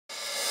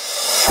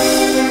Hello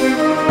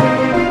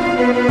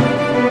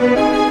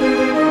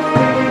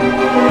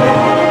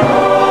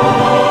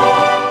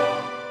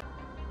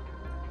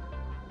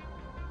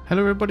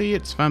everybody,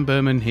 it's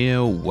vanburman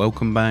here.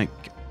 Welcome back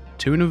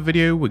to another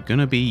video. We're going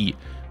to be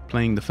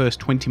playing the first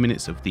 20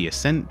 minutes of the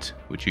Ascent,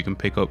 which you can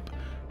pick up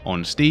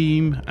on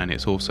Steam, and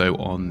it's also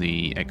on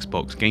the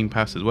Xbox Game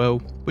Pass as well,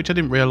 which I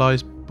didn't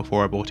realise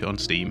before I bought it on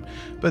Steam,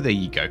 but there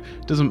you go.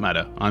 Doesn't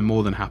matter, I'm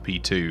more than happy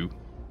to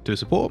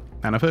support,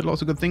 and I've heard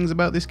lots of good things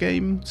about this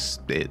game.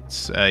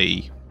 It's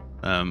a,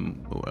 I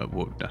don't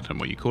know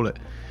what you call it.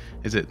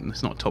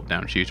 It's not a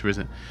top-down shooter, is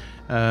it?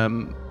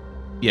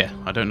 Yeah,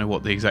 I don't know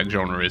what the exact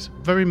genre is.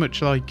 Very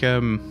much like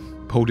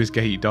Baldur's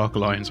Gate Dark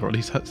Alliance, or at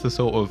least that's the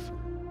sort of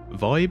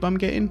vibe I'm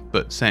getting,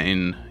 but set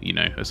in, you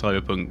know, a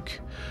cyberpunk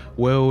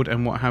world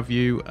and what have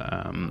you.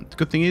 The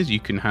good thing is you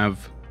can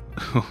have...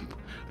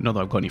 not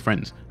that I've got any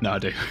friends. No, I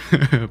do.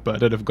 But I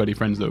don't know if I've got any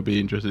friends that would be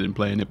interested in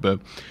playing it, but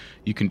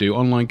you can do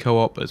online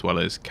co-op as well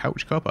as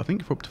couch co-op, I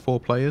think for up to 4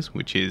 players,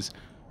 which is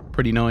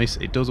pretty nice.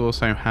 It does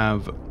also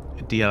have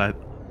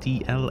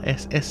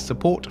DLSS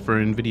support for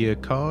NVIDIA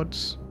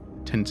cards,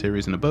 10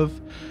 series and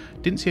above.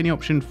 Didn't see any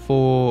option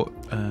for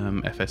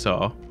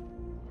FSR,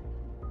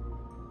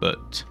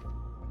 but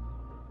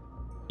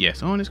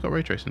yes, oh, and it's got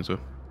ray tracing as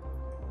well.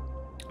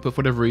 But for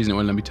whatever reason, it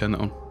won't let me turn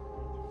that on.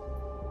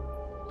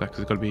 Because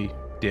it's got to be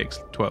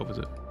DX12, is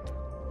it?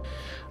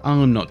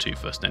 I'm not too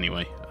fussed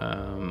anyway.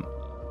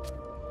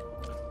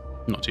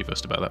 Not too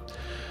fussed about that.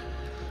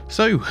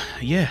 So,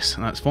 yes,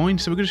 that's fine.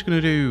 So we're just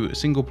going to do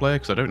single player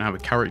because I don't have a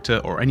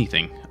character or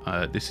anything.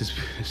 This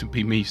will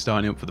be me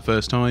starting up for the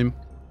first time.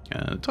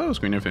 The title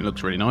screen, everything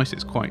looks really nice.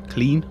 It's quite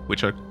clean,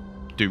 which I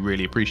do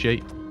really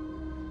appreciate.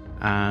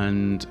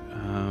 And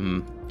I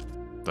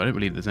don't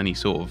believe there's any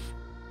sort of...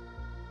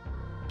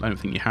 I don't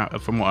think you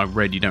have... From what I've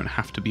read, you don't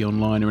have to be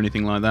online or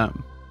anything like that,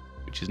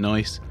 which is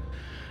nice.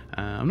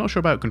 I'm not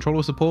sure about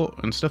controller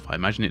support and stuff. I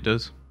imagine it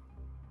does.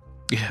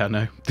 Yeah, I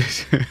know.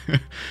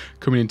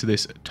 Coming into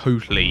this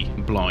totally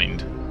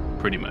blind,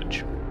 pretty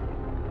much.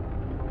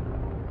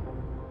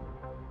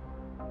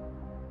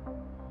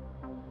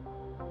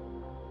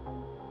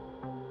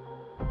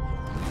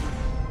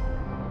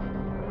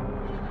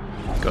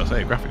 Gotta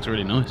say, the graphics are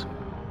really nice.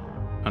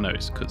 I know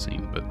it's a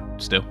cutscene, but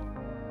still.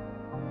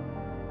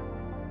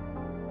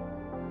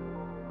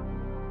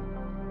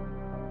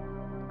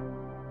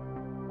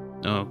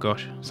 Oh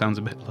gosh, sounds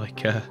a bit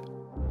like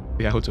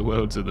the Outer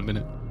Worlds at the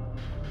minute.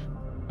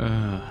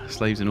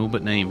 Slaves in all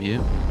but name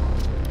here.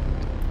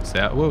 It's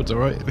the Outer Worlds,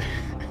 alright.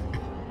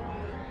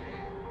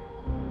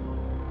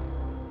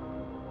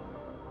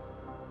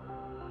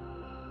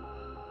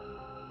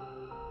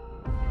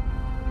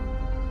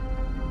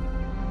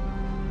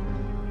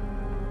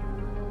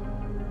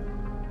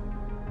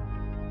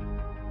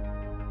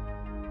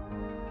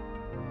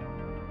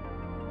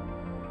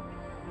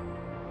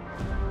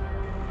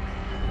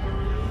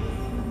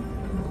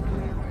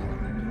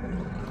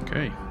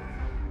 Okay.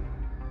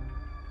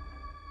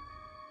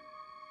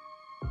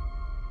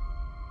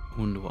 I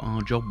wonder what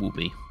our job will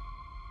be.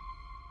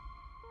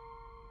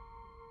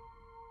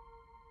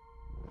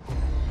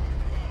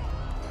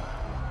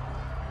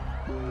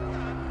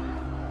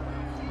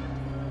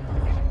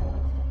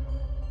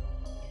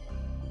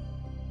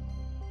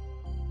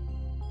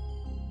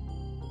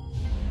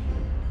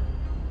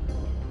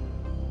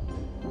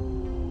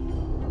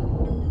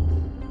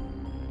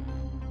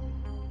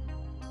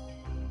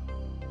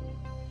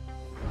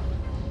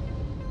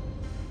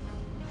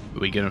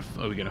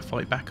 Are we gonna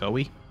fight back, are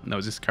we? No,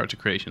 is this character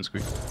creation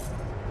screen?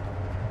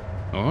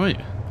 Alright,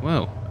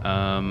 well,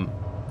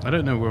 I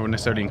don't know whether we'll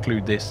necessarily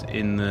include this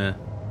in the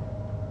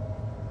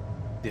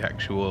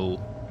actual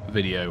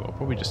video. I'll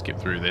probably just skip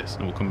through this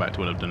and we'll come back to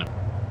when I've done it.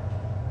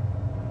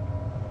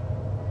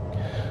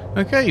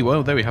 Okay,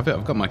 well, there we have it.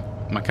 I've got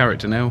my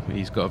character now.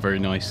 He's got a very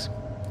nice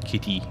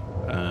kitty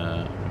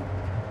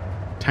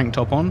tank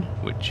top on,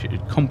 which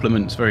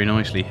complements very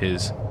nicely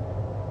his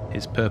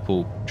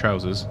purple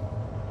trousers.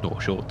 Or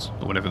shorts,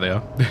 or whatever they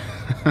are.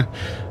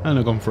 And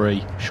I've gone for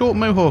a short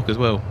mohawk as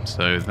well,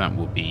 so that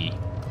will be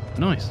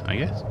nice, I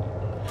guess.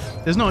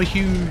 There's not a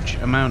huge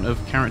amount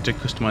of character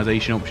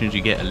customization options.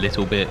 You get a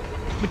little bit,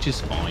 which is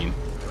fine.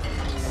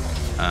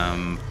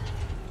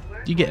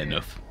 You get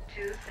enough.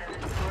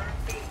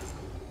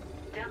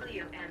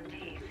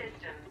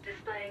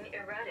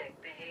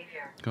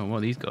 God, what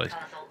are these guys?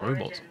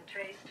 Robots.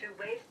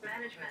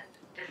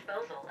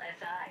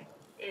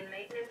 In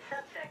maintenance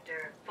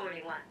subsector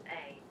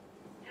 41A.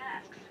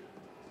 Tasks.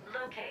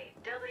 Locate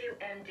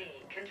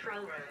WMD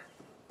control room.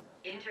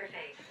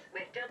 Interface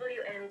with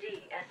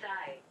WMD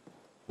SI.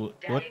 What?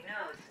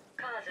 Diagnose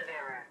cause of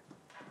error.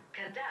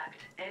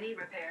 Conduct any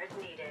repairs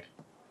needed.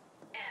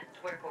 End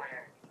work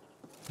order.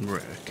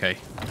 Right, okay.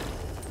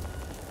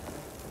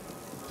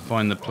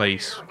 Find the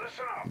place.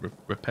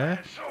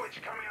 Repair? Sewage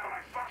coming out of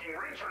my fucking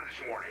rinser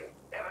this morning.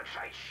 It looks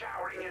like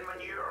showering in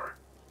manure.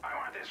 I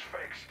want this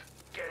fixed.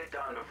 Get it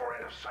done before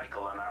end of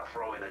cycle and I'll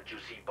throw in a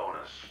juicy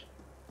bonus.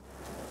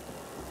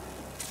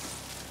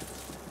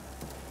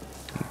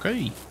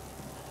 Okay.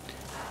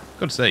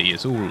 Got to say,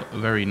 it's all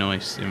very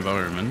nice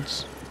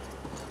environments.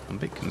 I'm a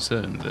bit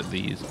concerned that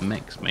these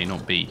mechs may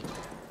not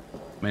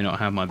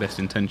have my best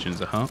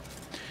intentions at heart.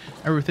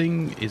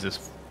 Everything is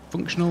as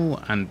functional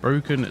and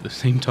broken at the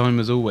same time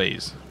as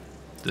always.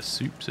 The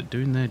soups are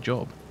doing their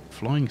job.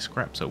 Flying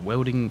scraps are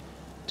welding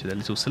to their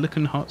little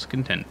silicon heart's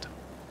content.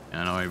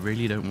 And I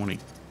really don't want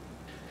to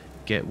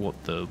get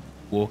what the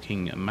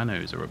walking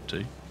manos are up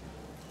to.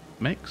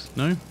 Mechs?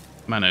 No?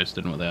 Manos,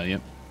 don't know what they are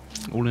yet.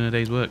 All in a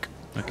day's work.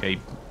 Okay,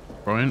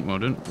 Brian, well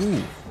done. Ooh,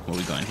 what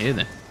we got in here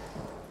then?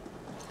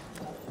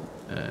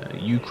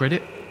 U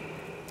credit.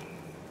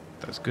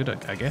 That's good,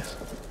 I guess.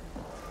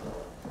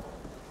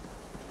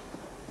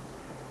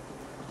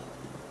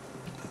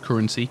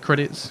 Currency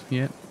credits,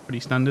 yeah, pretty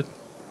standard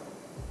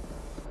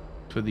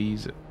for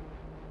these.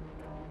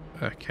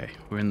 Okay,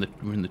 we're in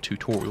the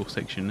tutorial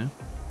section now.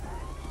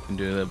 We can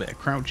do a little bit of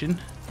crouching,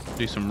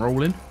 do some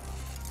rolling.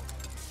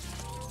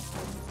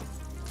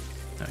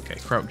 Okay,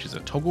 crouch is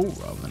a toggle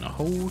rather than a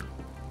hold.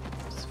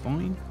 It's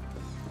fine.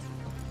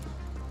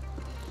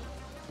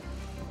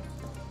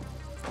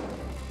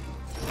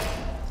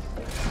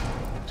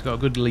 It's got a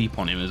good leap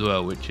on him as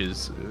well, which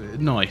is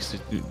nice.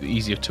 It's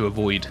easier to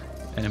avoid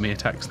enemy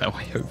attacks that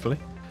way, hopefully.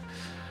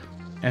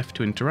 F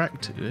to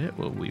interact. Yeah,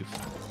 well, we've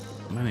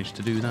managed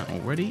to do that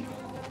already.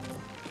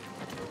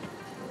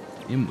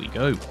 In we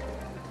go.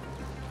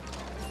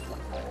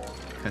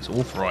 Let's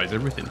authorize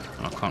everything.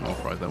 Oh, I can't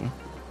authorize that one.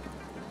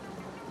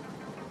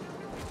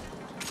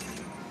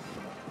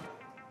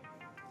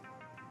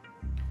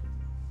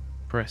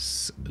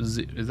 Press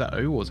Z. Is that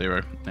O or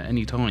 0? At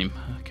any time.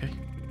 Okay.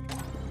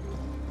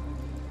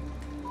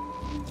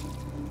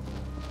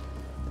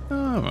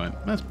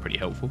 Alright, that's pretty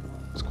helpful.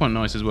 It's quite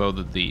nice as well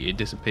that it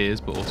disappears,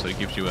 but also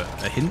gives you a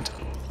hint.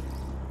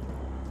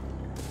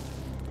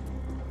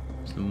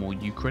 Some more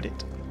U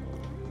credit.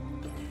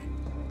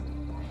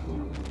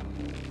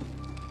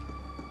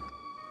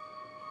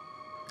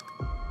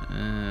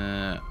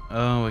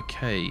 Oh,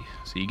 okay.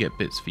 So you get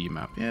bits for your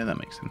map. Yeah, that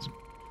makes sense.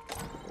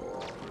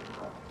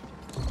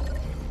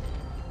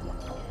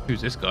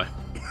 Who's this guy?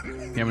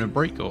 You having a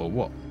break or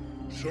what?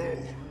 So,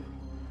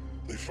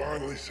 they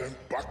finally sent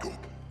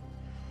backup.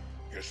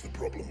 Guess the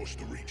problem must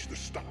have reached the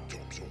stack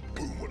tops, or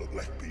Boom would have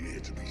left me here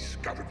to be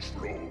scavenged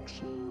rogues.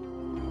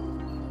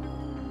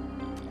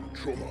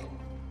 Trummer,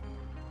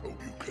 hope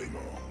you came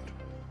armed.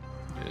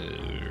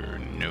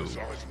 No. His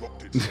eyes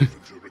locked itself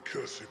into a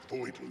recursive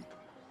void loop.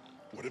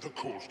 Whatever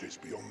caused this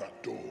beyond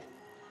that door,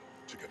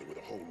 together with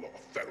a whole lot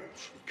of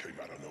ferals who came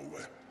out of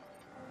nowhere.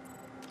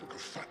 Took a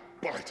fat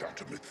bite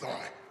out of my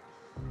thigh.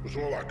 Was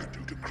all I could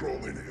do to crawl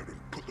in here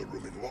and put the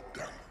room in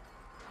lockdown.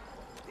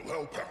 You'll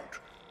help out,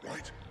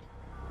 right?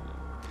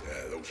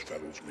 Yeah, those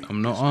ferals mean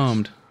I'm not business.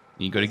 armed.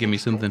 You gotta give me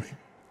something.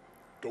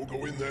 Don't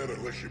go in there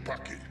unless you're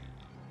packing.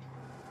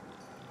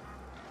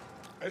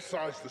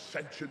 SI's the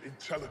sentient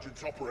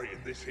intelligence operating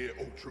this here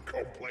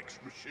ultra-complex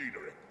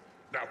machinery.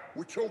 Now,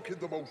 we're talking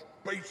the most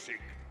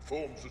basic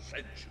forms of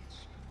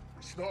sentience.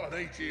 It's not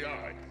an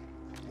AGI.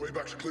 Way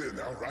back's clear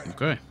now, right?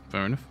 Okay,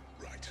 fair enough.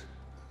 Right.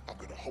 I'm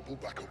gonna hobble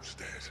back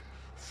upstairs,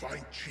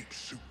 find cheap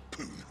soup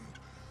poon, and,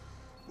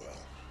 well,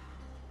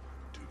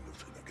 do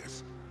nothing, I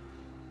guess.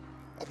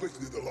 I've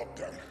lifted the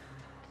lockdown.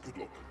 Good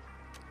luck.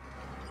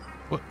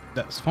 Well,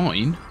 that's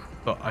fine,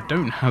 but I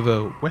don't have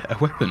a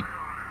weapon.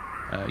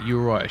 You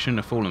were right, I shouldn't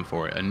have fallen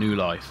for it. A new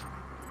life.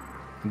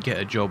 Get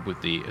a job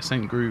with the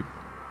Ascent group,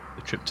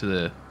 the trip to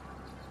the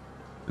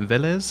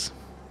Velez,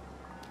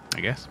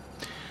 I guess,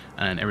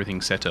 and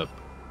everything's set up.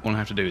 All I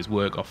have to do is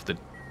work off.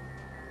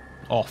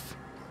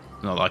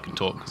 Not that I can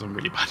talk because I'm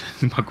really bad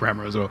at my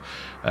grammar as well.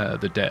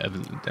 The debt of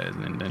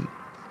an indent.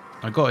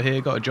 I got here,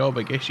 got a job.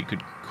 I guess you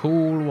could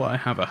call what I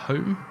have a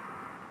home,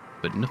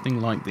 but nothing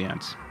like the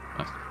ads.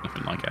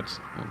 Nothing like ads,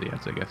 or the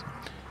ads, I guess.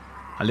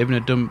 I live in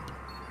a dump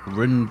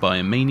run by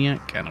a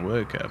maniac, and I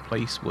work at a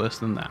place worse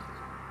than that.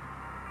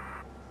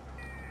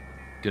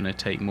 Gonna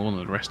take more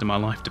than the rest of my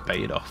life to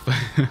pay it off.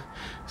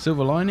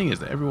 Silver lining is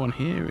that everyone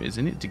here is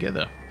in it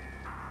together,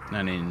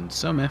 and in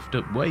some effed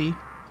up way,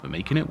 we're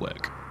making it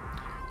work.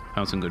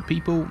 Found some good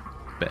people,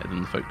 better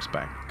than the folks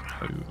back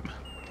home.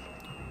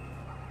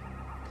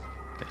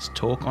 Let's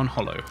talk on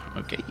Hollow.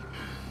 Okay.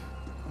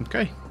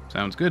 Okay,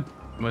 sounds good.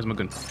 Where's my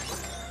gun?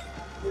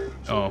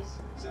 Oh,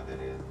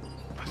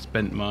 I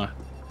spent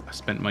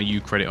my U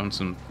credit on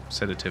some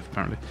sedative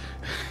apparently.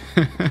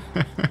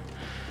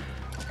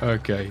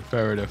 Okay,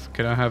 fair enough.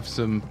 Can I have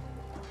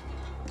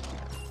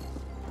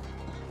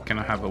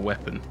a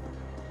weapon?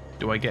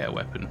 Do I get a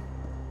weapon?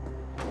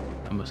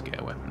 I must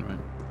get a weapon, right?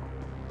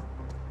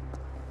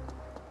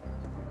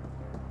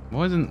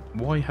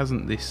 Why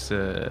hasn't this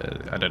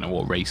I don't know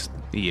what race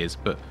he is,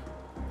 but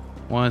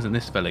why hasn't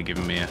this fella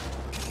given me a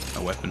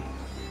weapon?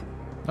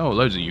 Oh,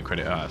 loads of U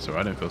credit. Ah, sorry,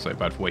 I don't feel so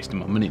bad for wasting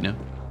my money now.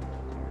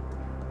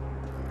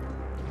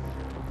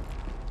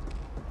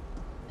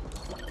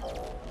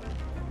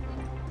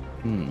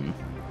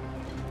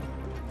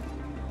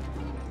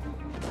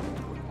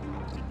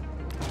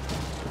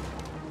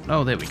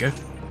 Oh, there we go.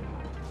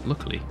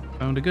 Luckily,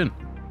 found a gun.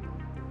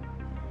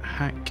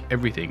 hack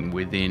everything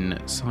within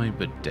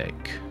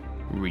cyberdeck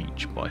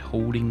reach by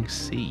holding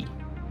C.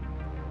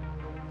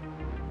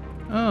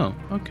 Oh,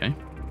 okay.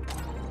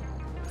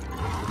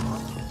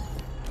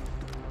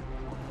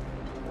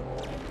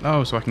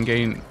 Oh, so I can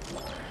gain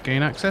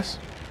access?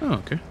 Oh,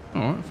 okay.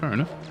 Alright, fair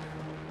enough.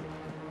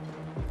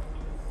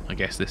 I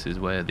guess this is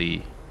where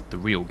the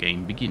real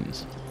game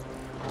begins.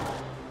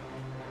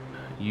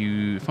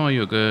 You fire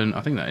your gun.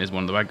 I think that is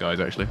one of the bad guys,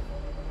 actually.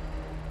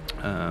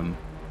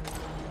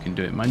 You can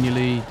do it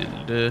manually.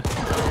 Bang,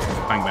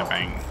 bang,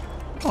 bang.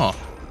 Oh,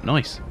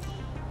 nice.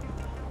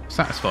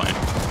 Satisfying.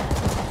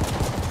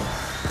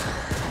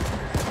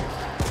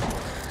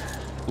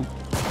 Ooh.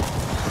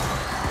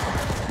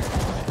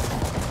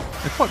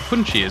 They're quite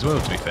punchy as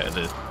well, to be fair,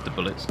 the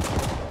bullets.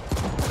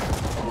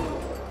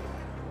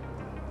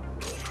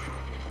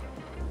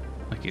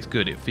 Like, it's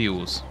good. It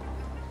feels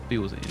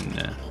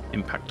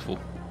impactful.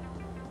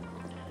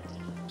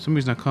 For some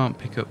reason I can't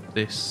pick up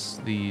these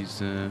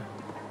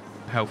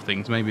health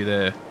things. Maybe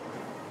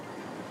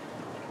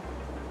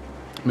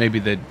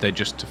they're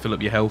just to fill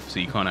up your health, so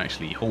you can't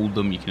actually hold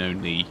them. You can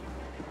only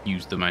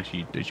use them as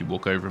you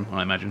walk over them,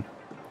 I imagine.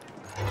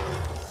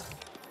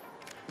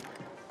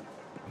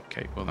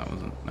 Okay, well that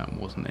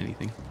wasn't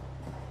anything.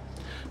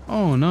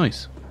 Oh,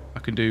 nice. I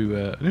can do.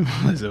 I didn't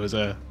realize there was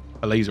a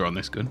laser on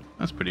this gun.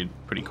 That's pretty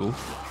cool.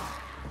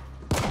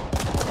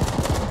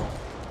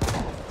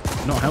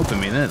 Not helping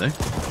me there though.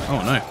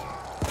 Oh no.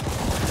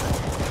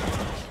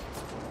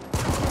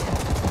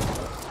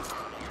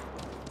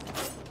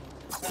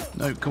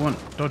 No, come on,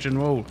 dodge and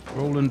roll.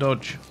 Roll and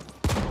dodge.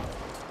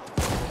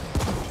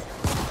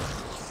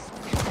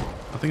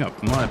 I think I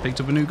might have picked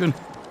up a new gun.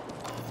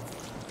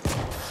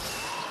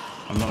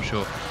 I'm not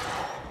sure.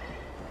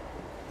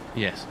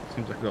 Yes,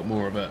 seems like I've got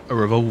more of a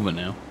revolver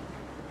now.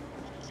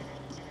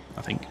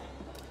 I think.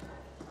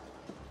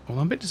 Well,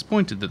 I'm a bit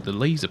disappointed that the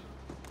laser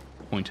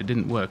pointer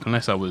didn't work,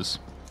 unless I was...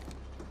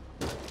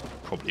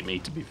 Probably me,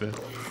 to be fair.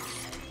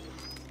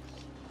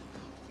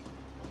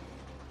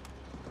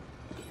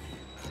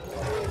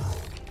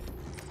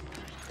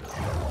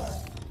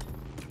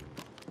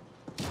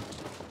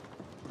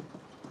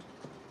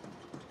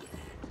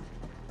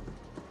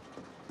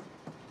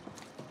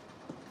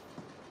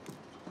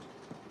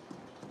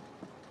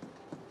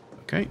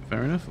 Okay,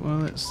 fair enough. Well,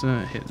 let's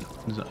hit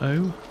the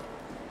O.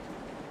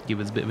 Give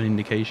us a bit of an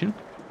indication.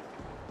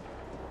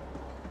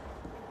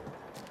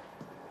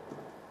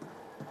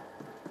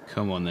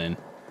 Come on then.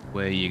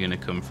 Where are you going to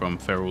come from,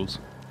 ferals?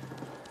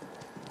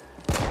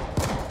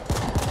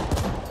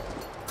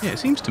 Yeah, it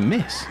seems to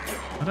miss.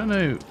 I don't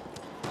know.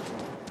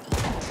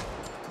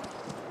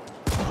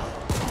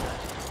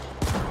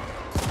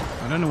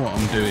 I don't know what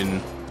I'm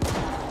doing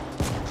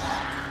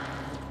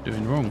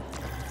wrong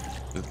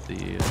with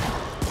the...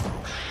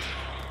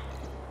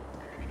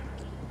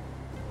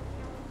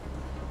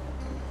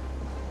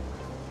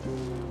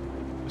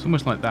 It's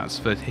almost like that's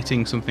for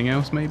hitting something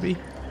else, maybe?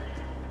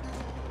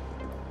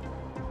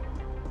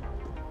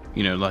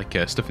 You know, like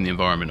stuff in the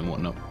environment and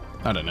whatnot.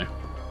 I don't know.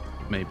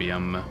 Maybe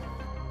I'm...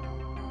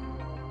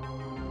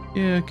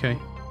 Yeah, okay.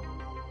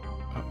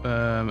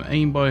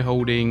 Aim by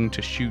holding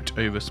to shoot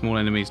over small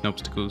enemies and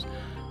obstacles.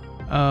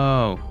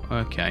 Oh,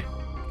 okay.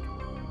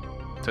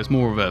 So it's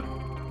more of a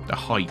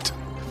height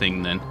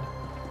thing then.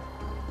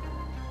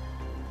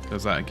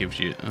 Because that gives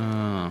you...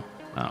 Oh,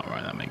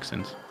 right, that makes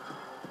sense.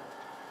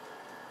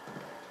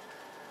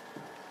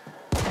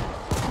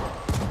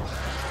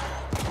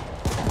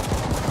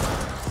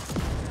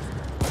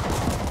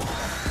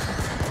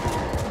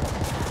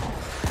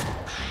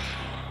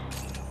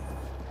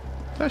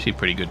 It's actually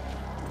pretty good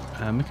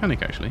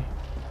mechanic, actually.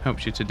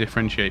 Helps you to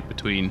differentiate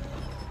between...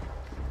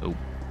 Oh,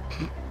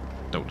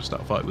 don't want to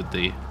start a fight with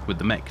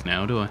the mech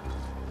now, do I?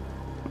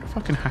 What if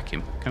I can hack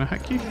him? Can I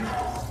hack you?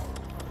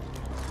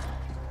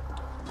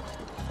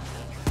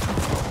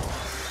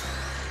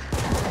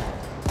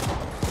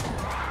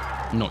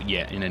 Not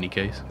yet, in any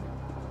case.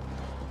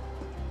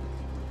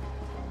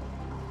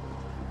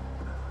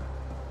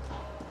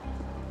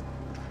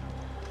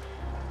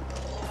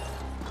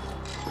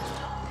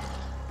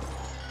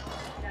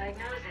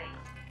 Diagnosing.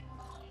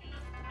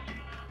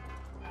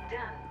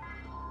 Done.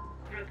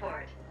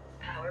 Report.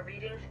 Power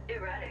readings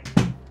erratic.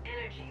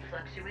 Energy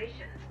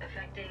fluctuations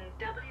affecting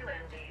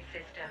WMD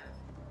system.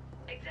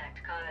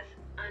 Exact cause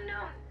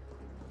unknown.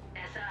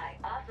 SI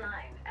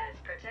offline as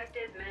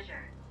protective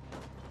measure.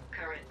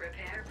 Current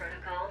repair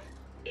protocols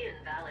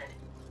invalid.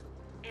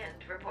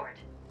 End report.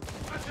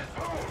 This is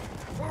Boone.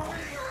 We're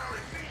waiting around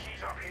in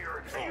species up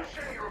here. Are you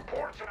sending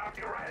reports about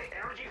the erratic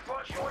energy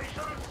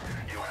fluctuations?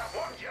 You have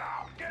one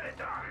job. Get it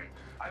done.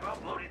 I've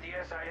uploaded the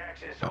SI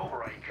access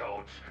override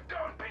codes.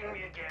 Don't ping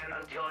me again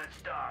until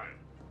it's done.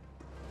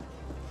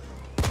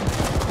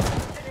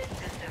 Finish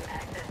system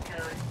access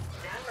code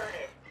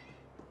downloaded.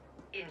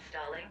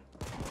 Installing.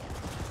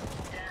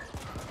 Done.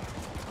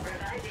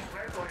 Revising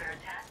work order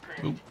task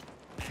list. Oop.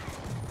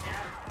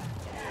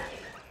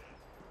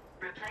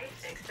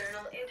 Replace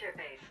external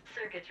interface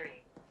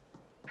circuitry.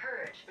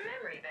 Purge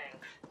memory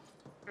banks.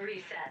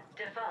 Reset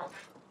defaults.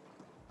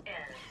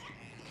 End.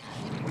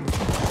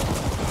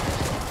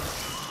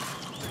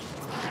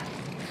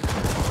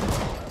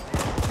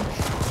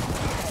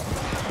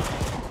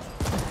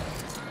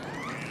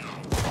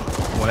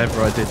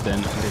 Whatever I did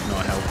then did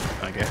not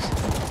help, I guess.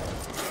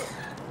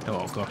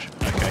 Oh gosh,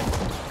 okay.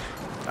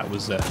 That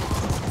was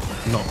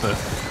not the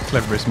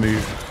cleverest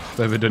move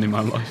I've ever done in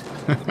my life.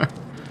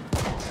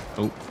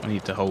 Oh, I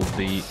need to hold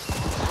the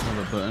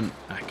other button.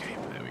 Okay,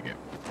 there we go.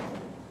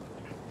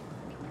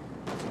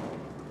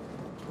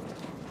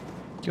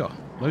 God,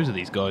 loads of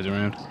these guys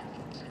around.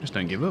 Just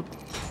don't give up.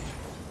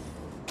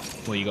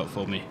 What you got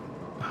for me?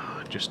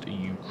 Just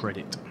you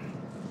credit.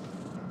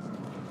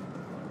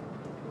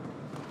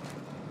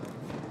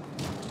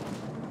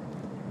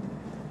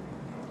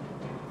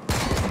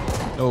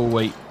 Oh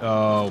wait,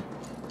 oh,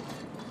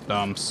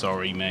 I'm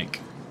sorry, mech.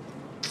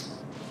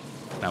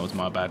 That was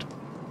my bad.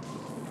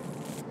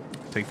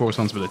 Take full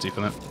responsibility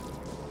for that.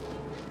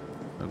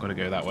 I've got to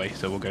go that way,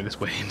 so we'll go this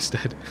way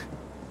instead.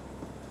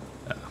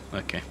 Oh,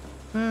 okay.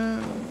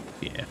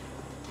 Yeah.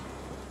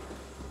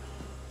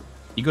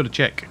 You got to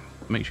check.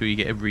 Make sure you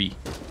get every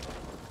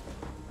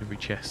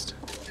chest.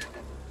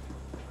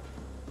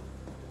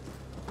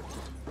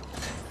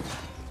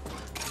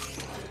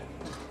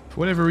 For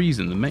whatever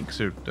reason, the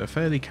mechs are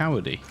fairly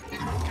cowardly,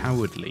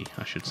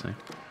 I should say.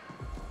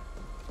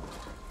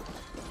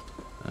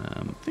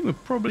 I think we're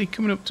probably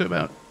coming up to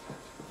about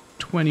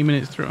 20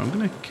 minutes through. I'm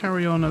going to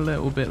carry on a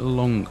little bit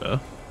longer,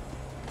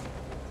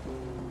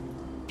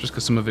 just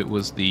because some of it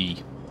was the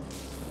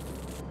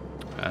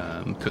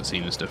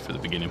cutscene and stuff for the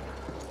beginning.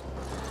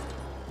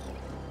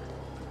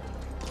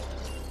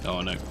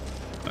 Oh no,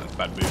 that's a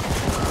bad move.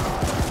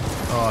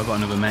 Oh, I've got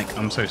another mech.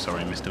 I'm so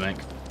sorry, Mr. Mech.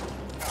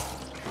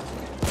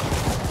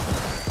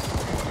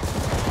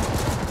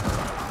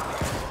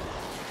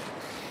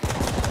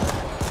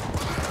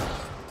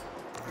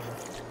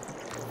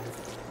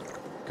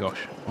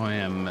 Gosh, I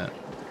am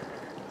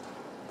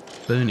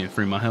burning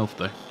through my health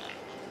though.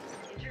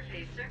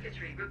 Interface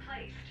circuitry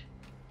replaced.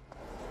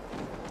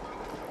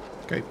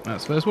 Okay,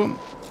 that's the first one.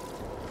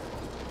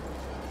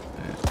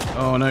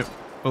 Oh no.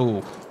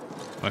 Oh,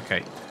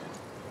 okay.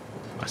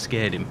 I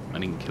scared him. I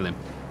didn't kill him.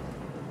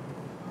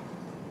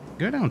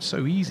 Go down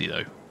so easy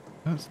though.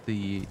 That's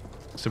the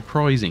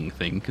surprising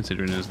thing,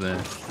 considering as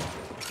they're...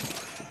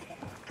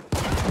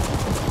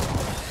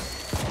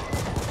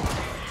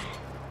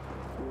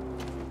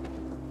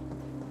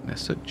 They're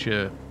such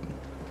a...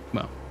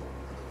 well,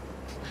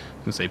 I was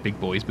going to say big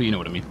boys, but you know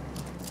what I mean.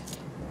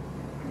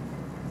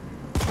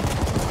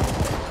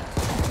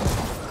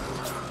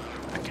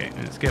 Okay,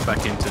 let's get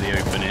back into the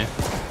open here.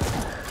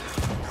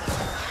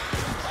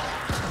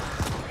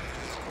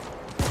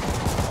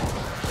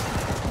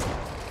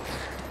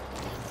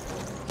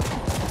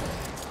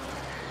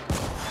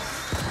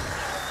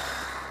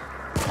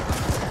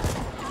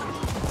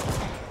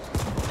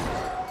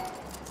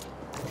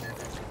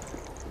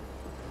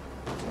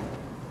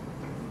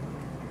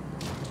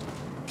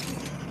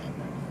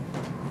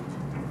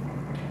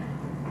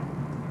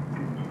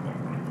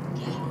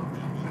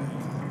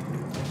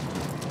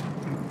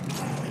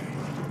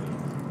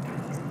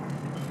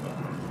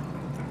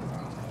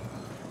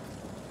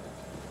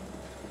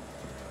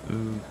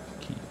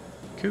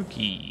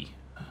 Cookie.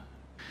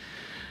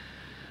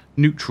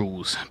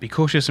 Neutrals. Be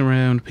cautious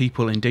around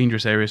people in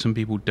dangerous areas. Some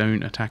people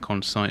don't attack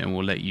on sight and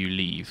will let you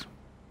leave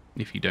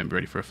if you don't be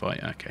ready for a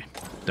fight. Okay.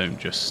 Don't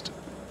just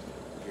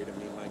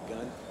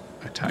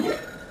attack.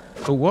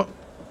 Oh, what?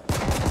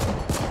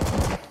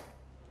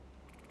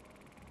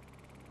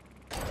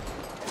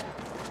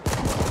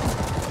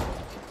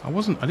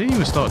 I didn't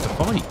even start to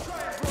fight.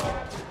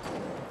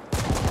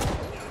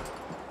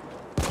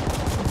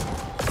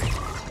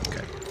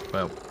 Okay,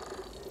 well.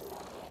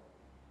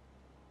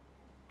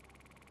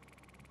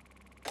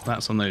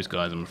 That's on those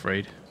guys, I'm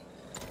afraid.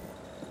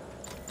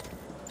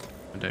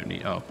 I don't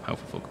need... oh,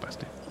 health at full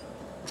capacity.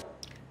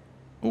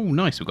 Oh,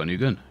 nice, we've got a new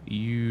gun.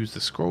 Use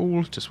the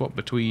scroll to swap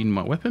between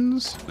my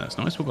weapons. That's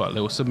nice, we've got a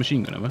little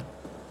submachine gun over.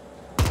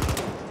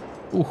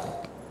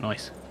 Oh,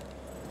 nice.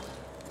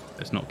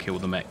 Let's not kill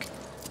the mech.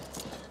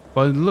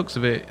 By the looks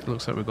of it, it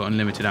looks like we've got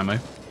unlimited ammo,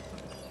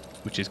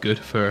 which is good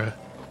for,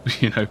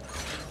 you know,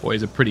 what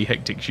is a pretty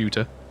hectic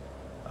shooter.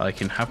 I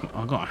can have...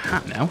 I've got a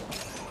hat now.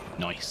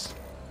 Nice.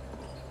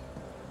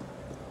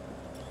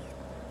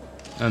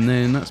 And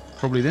then that's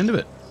probably the end of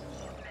it.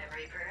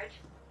 Memory purge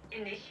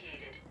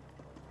initiated.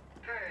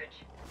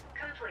 Purge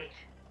complete.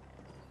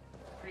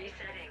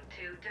 Resetting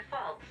to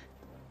default.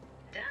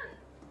 Done.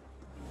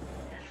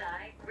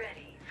 SI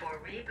ready for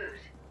reboot.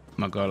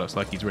 My guy looks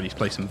like he's ready to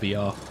play some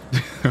VR.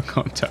 I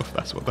can't tell if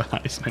that's what the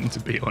hat is meant to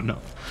be or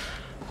not.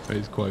 But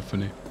it's quite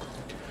funny.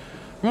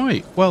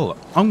 Right, well,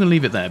 I'm going to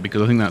leave it there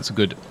because I think that's a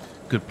good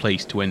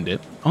place to end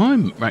it.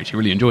 I'm actually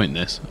really enjoying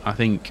this. I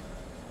think...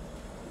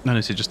 no,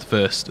 this is just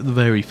the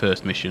very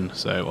first mission,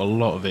 so a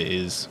lot of it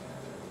is,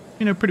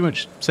 you know, pretty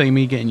much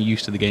samey, getting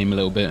used to the game a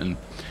little bit, and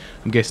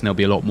I'm guessing there'll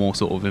be a lot more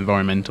sort of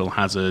environmental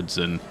hazards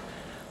and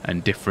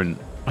different,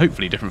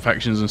 hopefully different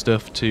factions and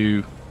stuff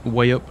to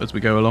weigh up as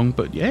we go along.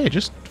 But yeah,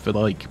 just for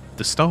like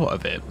the start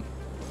of it,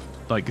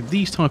 like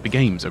these type of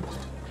games are,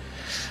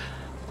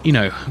 you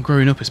know,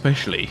 growing up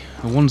especially,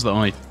 the ones that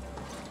I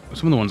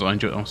some of the ones I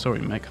enjoyed. Oh, sorry,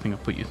 Meg. I think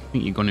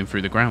you've gone in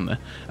through the ground there.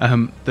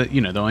 That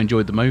that I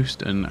enjoyed the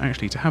most, and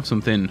actually to have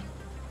something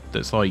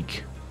that's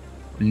like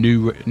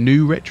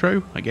new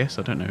retro, I guess.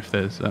 I don't know if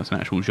that's an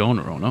actual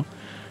genre or not.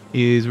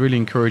 Is really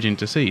encouraging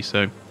to see.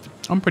 So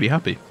I'm pretty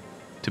happy,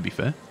 to be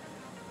fair.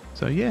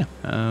 So yeah,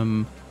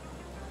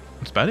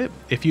 that's about it.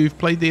 If you've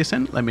played the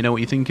Ascent, let me know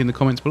what you think in the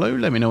comments below.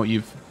 Let me know what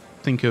you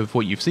think of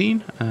what you've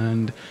seen,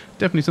 and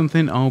definitely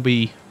something I'll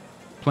be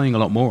playing a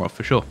lot more of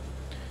for sure.